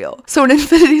material. So an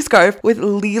infinity scarf with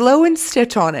Lilo and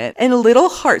Stitch on it and little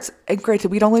hearts. And granted,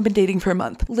 we'd only been dating for a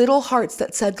month. Little hearts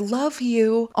that said love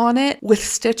you on it with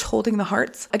Stitch holding the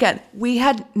hearts. Again, we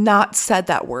had not said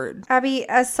that word. Abby,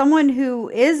 as someone who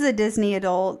is a Disney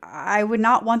adult, I would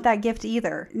not want that gift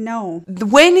either. No.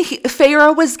 When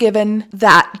Feyre was given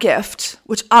that gift,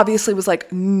 which obviously was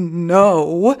like,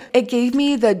 no, it gave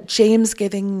me the James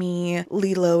giving me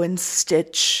Lilo and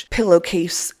Stitch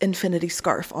pillowcase infinity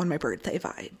scarf on my birthday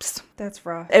vibes. That's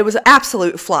rough. It was an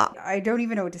absolute flop. I don't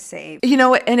even know what to say. You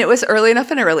know, and it was early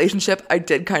enough in a relationship, I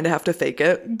did kind of have to fake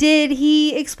it. Did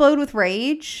he explode with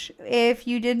rage if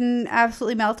you didn't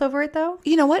absolutely melt over it, though?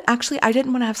 You know what? Actually, I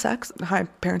didn't want to have sex. Hi,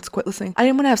 parents, quit listening. I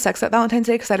didn't want to have sex that Valentine's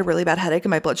Day because I had a really bad headache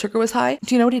and my blood sugar was high.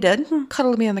 Do you know what he did?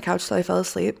 Cuddled me on the couch till I fell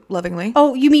asleep, lovingly.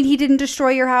 Oh, you mean he didn't destroy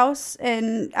your house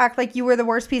and act like you were the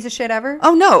worst piece of shit ever?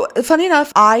 Oh, no. Funny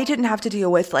enough, I didn't have to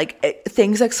deal with like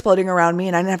things exploding around me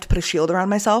and I didn't have to put a shield around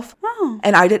myself. Oh.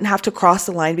 And I didn't have to cross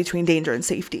the line between danger and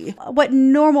safety. What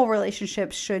normal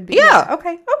relationships should be. Yeah.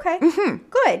 Okay. Mm-hmm.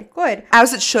 Good.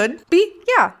 As it should be.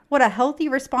 Yeah. What a healthy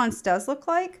response does look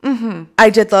like. Mm-hmm. I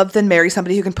did love then marry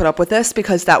somebody who can put up with this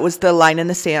because that was the line in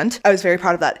the sand. I was very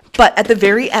proud of that. But at the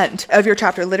very end of your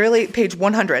chapter, literally page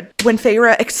 100, when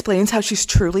Feyre explains how she's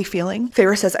truly feeling,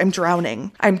 Feyre says, I'm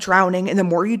drowning. And the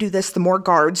more you do this, the more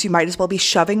guards, you might as well be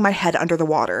shoving my head under the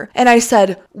water. And I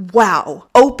said, wow,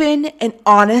 open and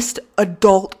honest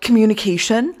adult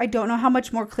communication. I don't know how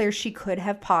much more clear she could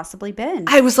have possibly been.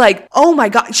 I was like, oh my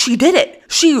God, she did it.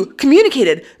 She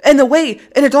communicated in the way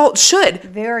an adult should.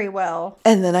 Very well.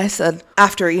 And then I said,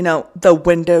 after, the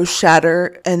windows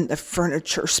shatter and the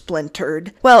furniture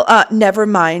splintered, well, never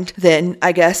mind. Then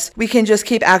I guess we can just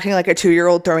keep acting like a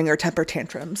 2-year-old throwing her temper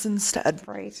tantrums instead.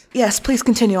 Right. Yes, please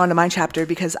continue on to my chapter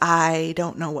because I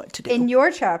don't know what to do. In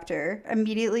your chapter,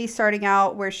 immediately starting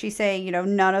out where she's saying,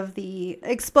 none of the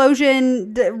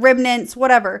explosion, the remnants,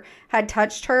 whatever, had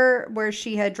touched her where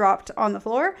she had dropped on the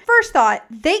floor. First thought,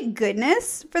 thank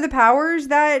goodness for the powers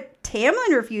that Tamlin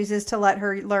refuses to let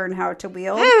her learn how to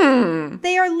wield.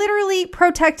 They are literally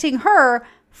protecting her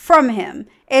from him.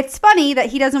 It's funny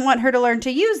that he doesn't want her to learn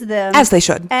to use them. As they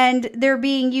should. And they're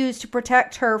being used to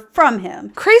protect her from him.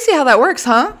 Crazy how that works,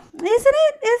 huh? Isn't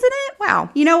it? Wow.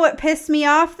 You know what pissed me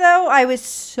off, though? I was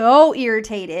so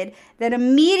irritated that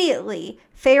immediately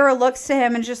Feyre looks to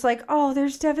him and just like, oh,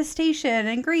 there's devastation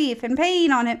and grief and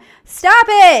pain on him. Stop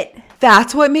it.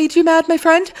 That's what made you mad, my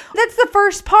friend? That's the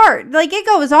first part. Like, it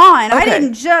goes on. Okay. I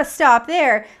didn't just stop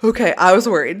there. Okay, I was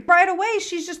worried. Right away,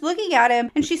 she's just looking at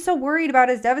him and she's so worried about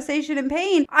his devastation and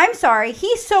pain. I'm sorry.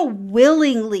 He so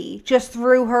willingly just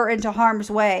threw her into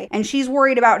harm's way and she's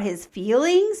worried about his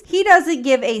feelings. He doesn't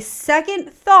give a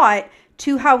second thought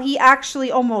to how he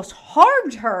actually almost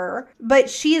harmed her, but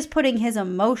she is putting his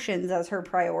emotions as her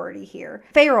priority here.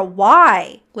 Feyre,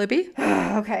 why? Libby?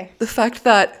 Okay. The fact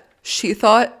that she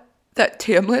thought that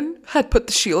Tamlin had put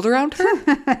the shield around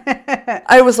her.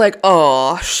 I was like,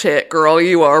 oh shit, girl,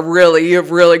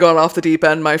 you've really gone off the deep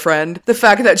end, my friend. The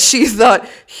fact that she thought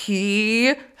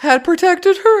he had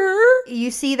protected her.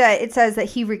 You see that it says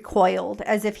that he recoiled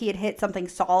as if he had hit something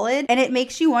solid. And it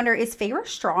makes you wonder, is Feyre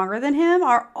stronger than him?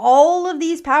 Are all of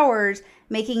these powers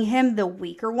making him the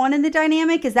weaker one in the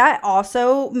dynamic? Is that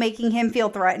also making him feel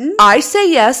threatened? I say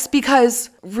yes because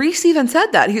Rhys even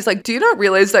said that. He's like, do you not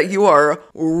realize that you are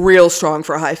real strong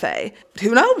for High Fae?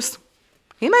 Who knows?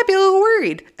 He might be a little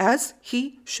worried, as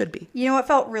he should be. You know what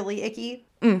felt really icky?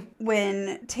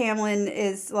 When Tamlin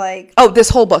is like... Oh, this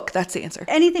whole book, that's the answer.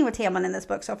 Anything with Tamlin in this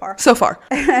book so far. So far.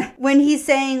 When he's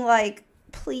saying like,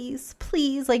 please,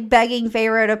 please, like begging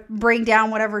Feyre to bring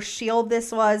down whatever shield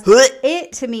this was.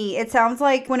 To me, it sounds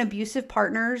like when abusive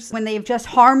partners, when they've just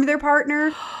harmed their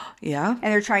partner. Yeah. And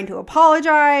they're trying to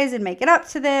apologize and make it up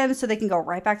to them so they can go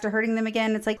right back to hurting them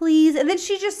again. It's like, please. And then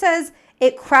she just says,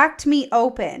 it cracked me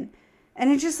open.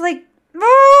 And it's just like,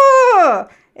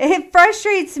 it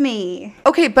frustrates me.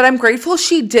 Okay, but I'm grateful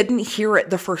she didn't hear it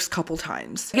the first couple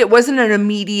times. It wasn't an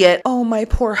immediate, oh, my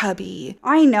poor hubby.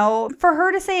 I know. For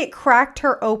her to say it cracked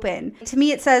her open, to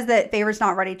me it says that Feyre's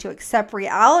not ready to accept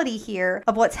reality here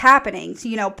of what's happening.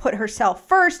 So, put herself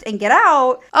first and get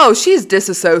out. Oh, she's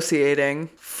disassociating.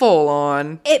 Full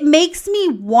on. It makes me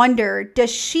wonder,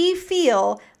 does she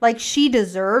feel like she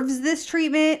deserves this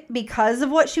treatment because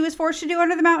of what she was forced to do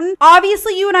under the mountain?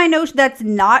 Obviously, you and I know that's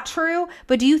not true,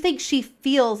 but do you think she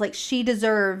feels like she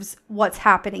deserves what's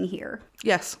happening here?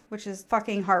 Yes. Which is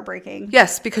fucking heartbreaking.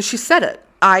 Yes, because she said it.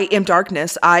 I am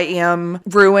darkness. I am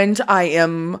ruined. I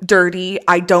am dirty.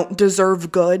 I don't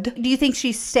deserve good. Do you think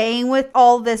she's staying with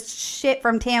all this shit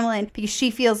from Tamlin because she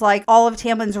feels like all of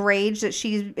Tamlin's rage that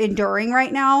she's enduring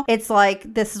right now, it's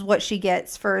like this is what she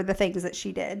gets for the things that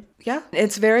she did? Yeah.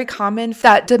 It's very common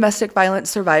that domestic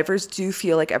violence survivors do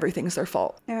feel like everything's their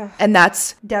fault. Ugh. And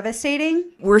that's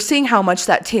Devastating. We're seeing how much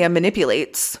that Tam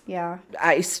manipulates. Yeah.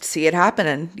 I see it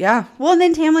happening. Yeah. Well, and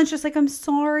then Tamlin's just like, I'm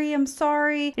sorry.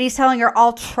 And he's telling her,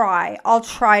 I'll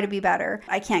try to be better.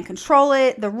 I can't control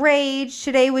it. The rage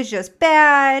today was just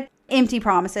bad. Empty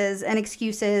promises and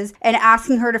excuses and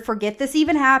asking her to forget this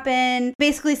even happened.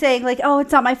 Basically saying like, oh,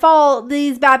 it's not my fault.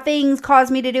 These bad things caused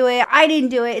me to do it. I didn't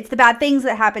do it. It's the bad things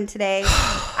that happened today.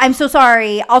 I'm so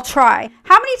sorry. I'll try.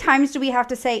 How many times do we have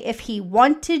to say if he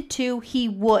wanted to, he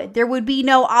would? There would be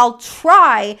no I'll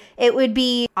try. It would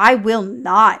be I will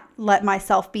not let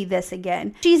myself be this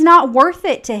again. She's not worth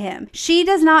it to him. She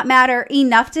does not matter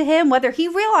enough to him, whether he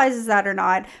realizes that or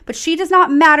not, but she does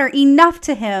not matter enough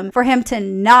to him for him to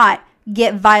not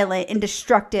get violent and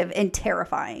destructive and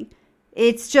terrifying.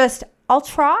 It's just, I'll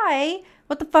try.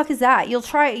 What the fuck is that? You'll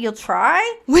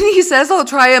try? When he says I'll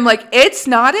try, I'm like, it's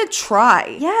not a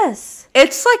try. Yes.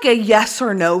 It's like a yes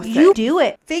or no thing. You do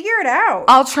it. Figure it out.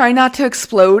 I'll try not to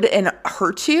explode and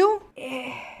hurt you.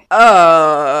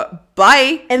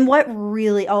 Bye. And what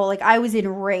really, I was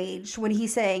enraged when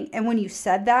he's saying, and when you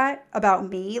said that about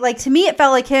me, like to me, it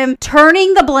felt like him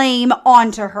turning the blame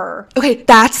onto her. Okay,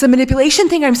 that's the manipulation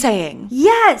thing I'm saying.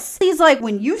 Yes. He's like,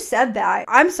 when you said that,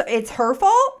 it's her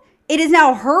fault. It is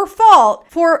now her fault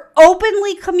for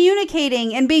openly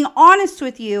communicating and being honest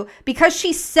with you because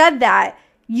she said that.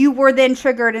 You were then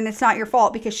triggered and it's not your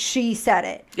fault because she said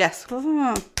it. Yes.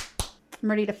 I'm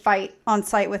ready to fight on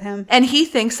site with him. And he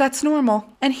thinks that's normal.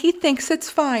 And he thinks it's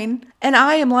fine. And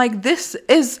I am like, this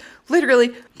is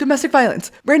literally domestic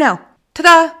violence right now.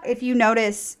 Ta-da! If you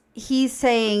notice, he's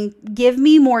saying, give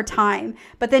me more time.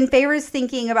 But then Feyre's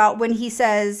thinking about when he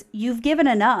says, you've given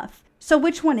enough. So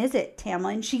which one is it,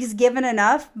 Tamlin? She's given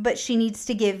enough, but she needs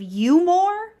to give you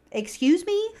more? Excuse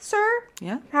me, sir?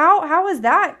 Yeah. How does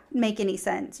that make any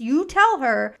sense? You tell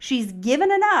her she's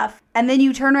given enough, and then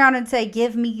you turn around and say,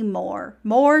 give me more.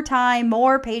 More time,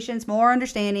 more patience, more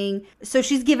understanding. So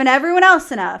she's given everyone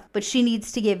else enough, but she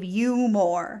needs to give you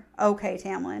more. Okay,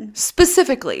 Tamlin.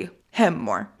 Specifically, him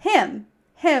more. Him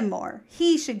more.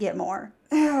 He should get more.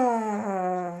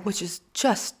 Which is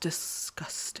just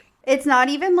disgusting. It's not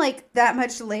even like that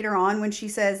much later on when she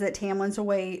says that Tamlin's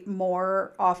away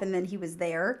more often than he was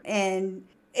there. And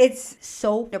it's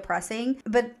so depressing.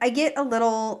 But I get a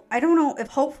little, I don't know if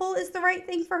hopeful is the right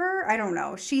thing for her. I don't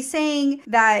know. She's saying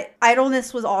that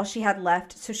idleness was all she had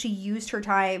left. So she used her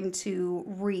time to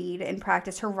read and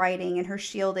practice her writing and her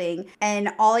shielding.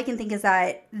 And all I can think is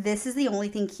that this is the only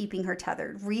thing keeping her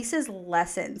tethered. Rhys's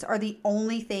lessons are the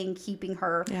only thing keeping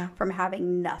her from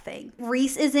having nothing.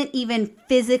 Rhys isn't even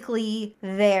physically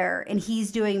there, and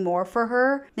he's doing more for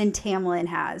her than Tamlin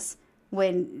has.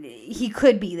 When he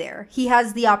could be there. He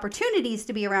has the opportunities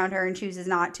to be around her and chooses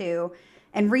not to.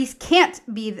 And Rhys can't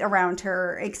be around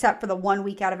her except for the 1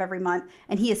 week out of every month.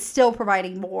 And he is still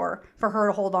providing more for her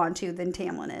to hold on to than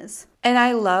Tamlin is. And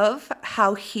I love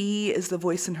how he is the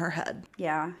voice in her head.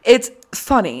 Yeah. It's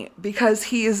funny because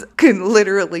can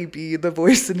literally be the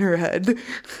voice in her head.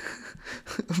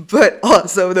 But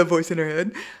also the voice in her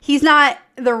head. He's not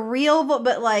the real,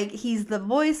 but like he's the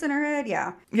voice in her head.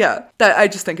 Yeah. Yeah. That I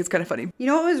just think it's kind of funny. You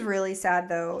know what was really sad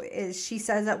though is she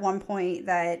says at one point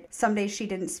that some days she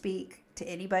didn't speak to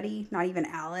anybody, not even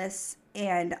Alice.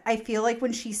 And I feel like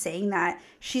when she's saying that,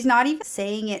 she's not even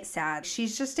saying it sad.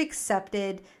 She's just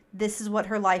accepted this is what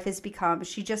her life has become.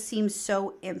 She just seems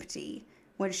so empty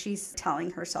when she's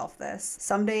telling herself this.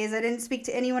 Some days I didn't speak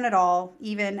to anyone at all,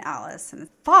 even Alice. And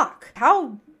fuck,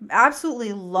 how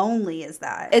absolutely lonely is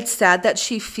that? It's sad that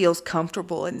she feels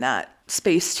comfortable in that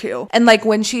space too. And like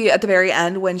when she, at the very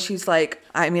end, when she's like,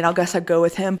 I mean, I guess I'd go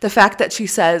with him. The fact that she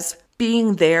says,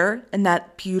 being there in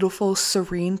that beautiful,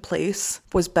 serene place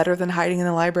was better than hiding in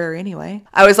the library anyway.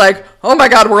 I was like, oh my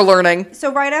God, we're learning.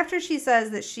 So right after she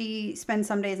says that she spends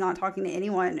some days not talking to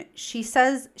anyone, she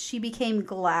says she became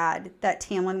glad that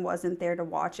Tamlin wasn't there to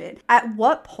watch it. At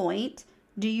what point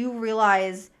do you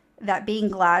realize that being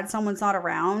glad someone's not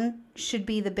around should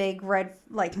be the big red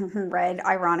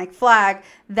ironic flag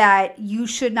that you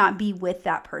should not be with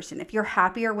that person? If you're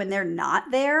happier when they're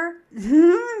not there,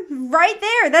 right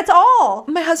there, that's all.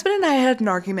 My husband and I had an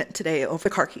argument today over the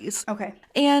car keys. Okay.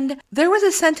 And there was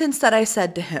a sentence that I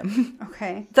said to him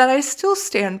Okay. that I still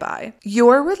stand by.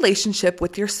 Your relationship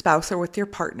with your spouse or with your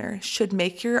partner should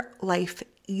make your life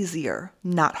easier,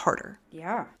 not harder.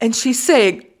 Yeah. And she's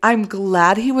saying, I'm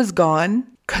glad he was gone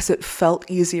because it felt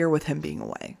easier with him being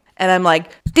away. And I'm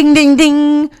like, ding, ding,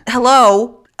 ding.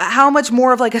 Hello. How much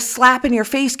more of like a slap in your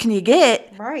face can you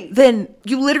get? Right. Then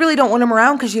you literally don't want him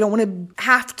around because you don't want to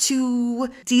have to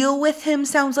deal with him.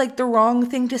 Sounds like the wrong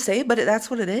thing to say, but that's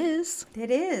what it is.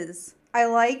 It is. I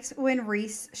liked when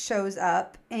Rhys shows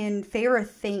up and Feyre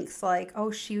thinks like, oh,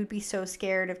 she would be so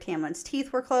scared if Tamlin's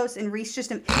teeth were close. And Rhys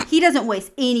he doesn't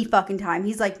waste any fucking time.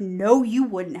 He's like, no, you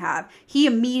wouldn't have. He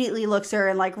immediately looks at her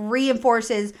and like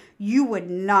reinforces, you would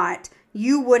not.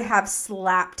 You would have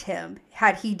slapped him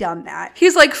had he done that.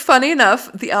 He's like, funny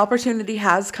enough, the opportunity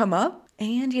has come up.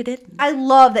 And you didn't. I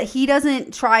love that he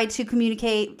doesn't try to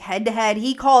communicate head to head.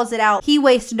 He calls it out. He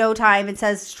wastes no time and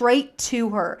says straight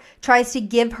to her. Tries to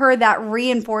give her that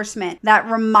reinforcement, that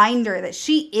reminder that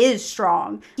she is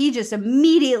strong. He just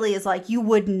immediately is like, you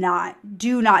would not.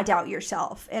 Do not doubt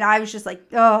yourself. And I was just like,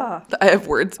 ugh. I have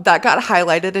words. That got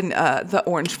highlighted in the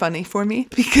orange funny for me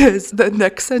because the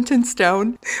next sentence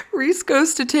down, Rhys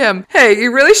goes to Tim, hey,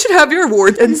 you really should have your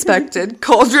ward inspected.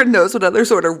 Cauldron knows what other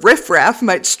sort of riffraff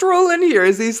might stroll in here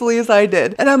as easily as I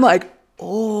did. And I'm like,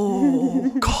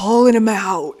 oh, calling him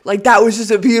out. Like that was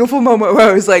just a beautiful moment where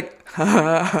I was like,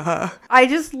 I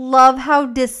just love how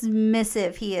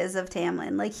dismissive he is of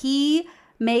Tamlin. Like he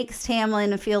makes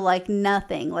Tamlin feel like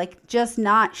nothing, like just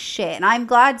not shit. And I'm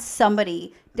glad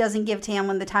somebody doesn't give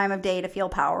Tamlin the time of day to feel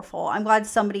powerful. I'm glad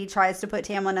somebody tries to put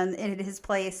Tamlin in his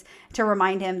place to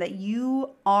remind him that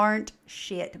you aren't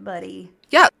shit, buddy.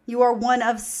 yeah. You are one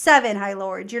of 7 High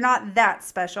Lords. You're not that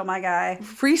special, my guy.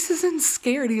 Rhys isn't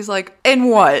scared. He's like, and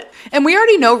what? And we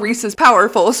already know Rhys is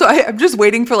powerful. So I'm just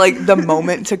waiting for like the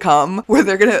moment to come where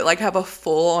they're going to like have a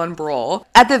full on brawl.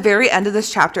 At the very end of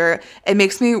this chapter, it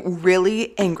makes me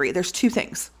really angry. There's 2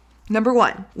 things. Number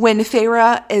 1, when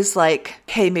Feyre is like,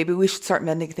 hey, maybe we should start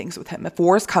mending things with him. If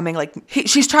war's coming, like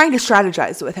she's trying to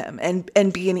strategize with him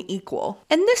and be an equal.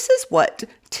 And this is what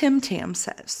Tim Tam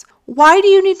says. Why do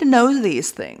you need to know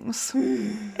these things?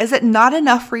 Is it not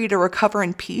enough for you to recover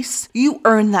in peace? You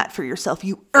earned that for yourself.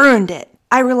 You earned it.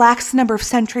 I relaxed the number of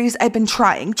centuries. I've been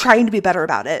trying to be better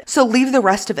about it. So leave the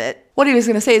rest of it. What he was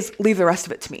going to say is leave the rest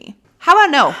of it to me. How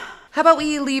about no? How about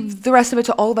we leave the rest of it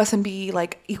to all of us and be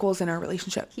like equals in our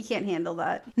relationship? He can't handle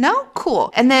that. No?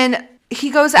 Cool. And then he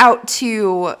goes out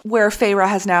to where Feyre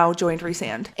has now joined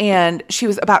Rhysand. And she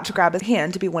was about to grab his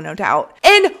hand to be winnowed out.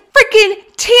 And freaking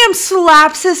Tam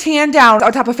slaps his hand down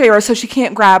on top of Feyre so she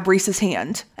can't grab Rhys's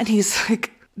hand. And he's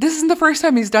like, this isn't the first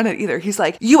time he's done it either. He's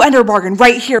like, you enter a bargain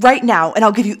right here, right now, and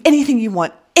I'll give you anything you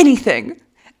want. Anything.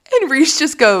 And Rhys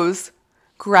just goes,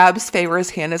 grabs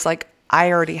Feyre's hand, is like,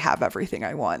 I already have everything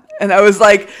I want. And I was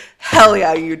like, hell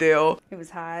yeah, you do. It was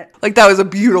hot. Like, that was a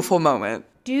beautiful moment.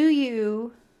 Do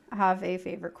you have a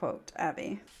favorite quote,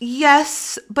 Abby?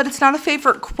 Yes, but it's not a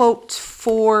favorite quote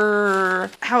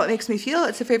for how it makes me feel.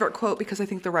 It's a favorite quote because I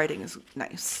think the writing is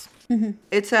nice. Mm-hmm.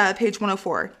 It's page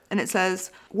 104, and it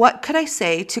says, what could I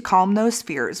say to calm those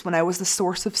fears when I was the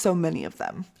source of so many of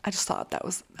them? I just thought that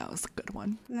was a good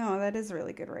one. No, that is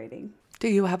really good writing. Do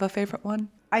you have a favorite one?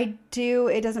 I do.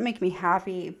 It doesn't make me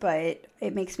happy, but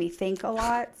it makes me think a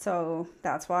lot, so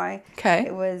that's why. Okay.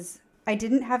 It was, I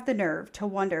didn't have the nerve to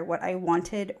wonder what I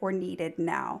wanted or needed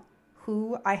now,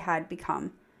 who I had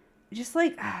become. Just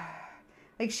like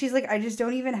she's like, I just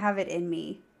don't even have it in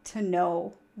me to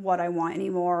know what I want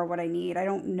anymore or what I need. I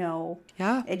don't know.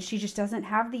 Yeah. And she just doesn't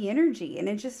have the energy, and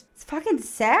it's fucking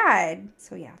sad.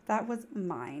 So yeah, that was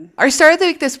mine. Our star of the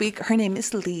week this week, her name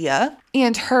is Leah,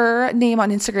 and her name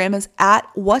on Instagram is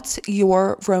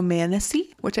 @what'syourromantasy,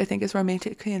 which I think is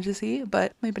romantic fantasy,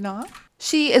 but maybe not.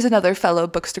 She is another fellow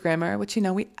bookstagrammer, which you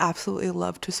know we absolutely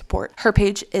love to support. Her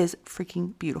page is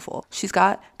freaking beautiful. She's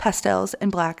got pastels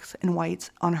and blacks and whites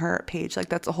on her page. Like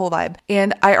that's a whole vibe.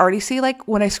 And I already see like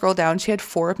when I scroll down, she had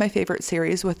 4 of my favorite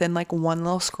series within like one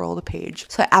little scroll of the page.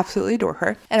 So I absolutely adore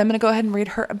her. And I'm going to go ahead and read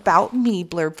her About Me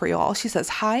blurb for you all. She says,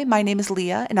 "Hi, my name is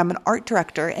Leah and I'm an art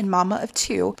director and mama of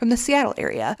 2 from the Seattle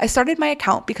area. I started my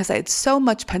account because I had so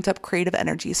much pent up creative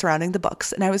energy surrounding the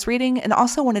books and I was reading and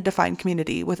also wanted to find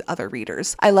community with other readers.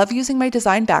 I love using my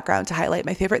design background to highlight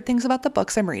my favorite things about the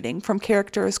books I'm reading, from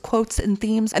characters, quotes, and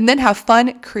themes, and then have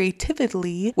fun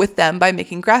creatively with them by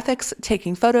making graphics,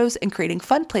 taking photos, and creating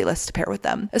fun playlists to pair with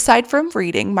them. Aside from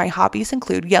reading, my hobbies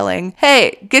include yelling,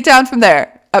 'Hey, get down from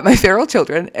there!' at my feral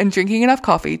children and drinking enough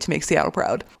coffee to make Seattle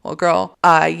proud." Well, girl,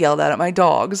 I yell that at my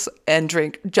dogs and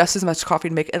drink just as much coffee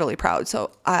to make Italy proud.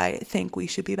 So I think we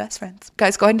should be best friends.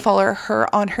 Guys, go ahead and follow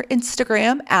her on her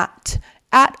Instagram at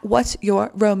What's Your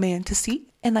Romantasy.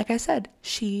 And like I said,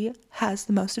 she has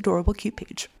the most adorable cute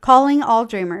page. Calling all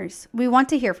dreamers. We want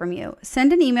to hear from you.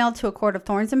 Send an email to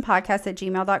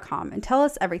acourtofthornsandpodcast@gmail.com and tell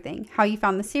us everything. How you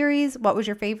found the series, what was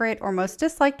your favorite or most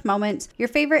disliked moment, your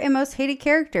favorite and most hated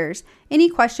characters, any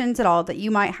questions at all that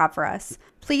you might have for us.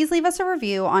 Please leave us a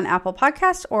review on Apple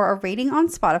Podcasts or a rating on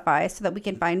Spotify so that we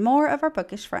can find more of our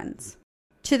bookish friends.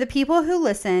 To the people who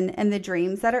listen and the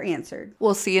dreams that are answered.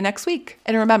 We'll see you next week.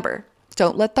 And remember,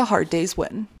 don't let the hard days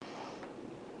win.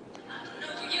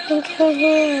 You can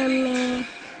hear me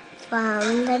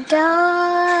from the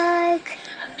dark.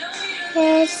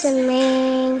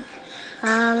 Listening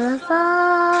from the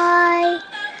far.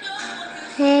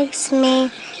 Takes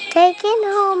me, taking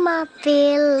home my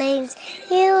feelings.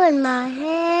 You in my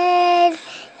head,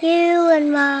 you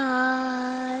in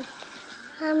my heart.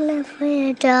 I'm left in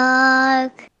the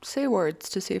dark. Say words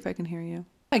to see if I can hear you.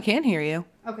 I can hear you.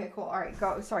 Okay, cool. All right,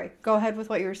 go. Sorry. Go ahead with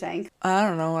what you were saying. I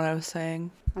don't know what I was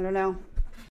saying. I don't know.